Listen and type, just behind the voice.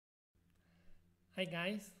Hi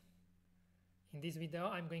guys, in this video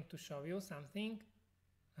I'm going to show you something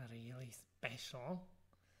really special.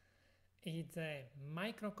 It's a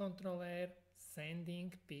microcontroller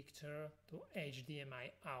sending picture to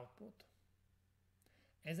HDMI output.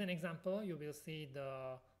 As an example, you will see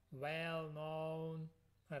the well-known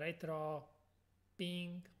retro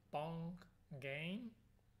Ping-Pong game.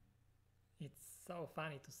 It's so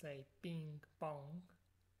funny to say Ping-Pong,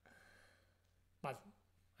 but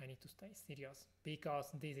I need to stay serious because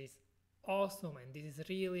this is awesome and this is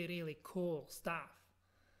really cool stuff.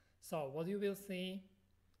 So what you will see,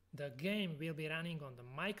 the game will be running on the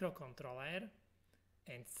microcontroller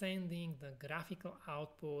and sending the graphical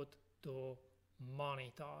output to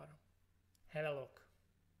monitor. Have a look.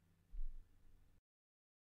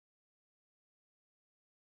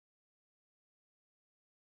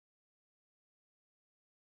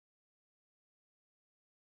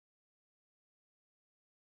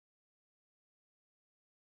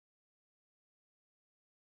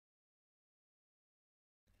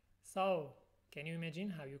 So, can you imagine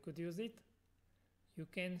how you could use it? You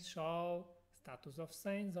can show status of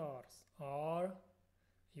sensors, or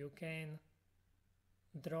you can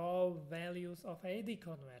draw values of AD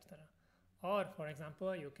converter, or for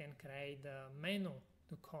example, you can create a menu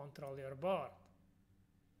to control your board.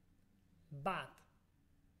 But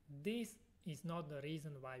this is not the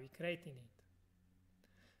reason why we created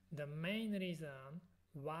it. The main reason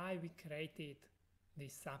why we created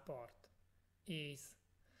this support is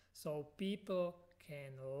so people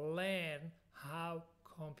can learn how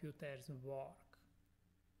computers work.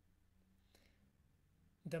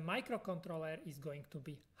 The microcontroller is going to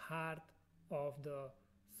be heart of the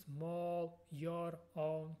small your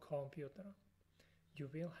own computer. You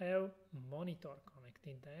will have monitor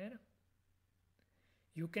connected there.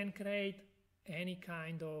 You can create any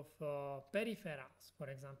kind of peripherals, for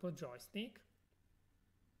example joystick.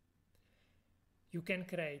 You can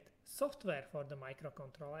create software for the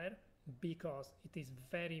microcontroller because it is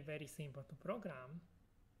very simple to program,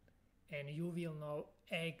 and you will know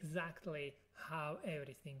exactly how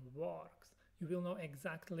everything works. You will know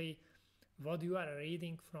exactly what you are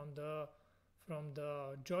reading from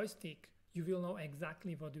the joystick. You will know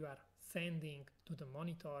exactly what you are sending to the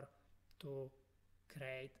monitor to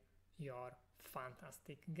create your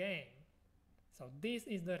fantastic game. So this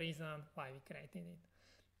is the reason why we created it.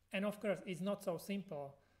 And of course, it's not so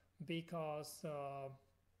simple because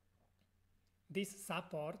this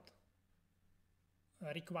support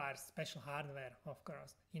requires special hardware, of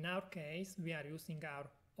course. In our case, we are using our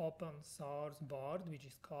open source board, which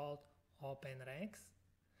is called OpenRex.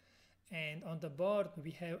 And on the board,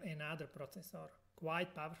 we have another processor,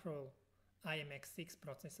 quite powerful IMX6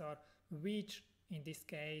 processor, which in this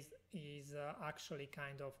case is actually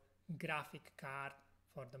kind of graphic card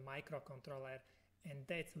for the microcontroller, and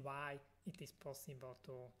that's why it is possible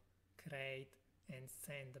to create and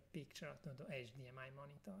send the picture to the HDMI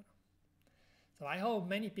monitor. So I hope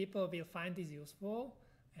many people will find this useful,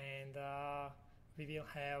 and we will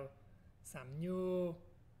have some new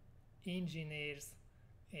engineers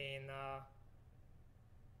in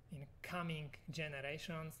coming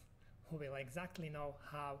generations who will exactly know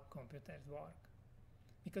how computers work.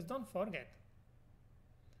 Because don't forget,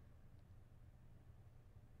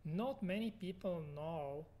 not many people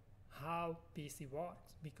know how PC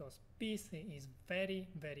works because PC is very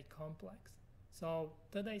complex. So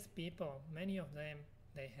today's people, many of them,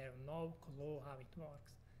 they have no clue how it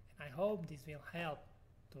works. And I hope this will help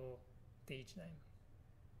to teach them.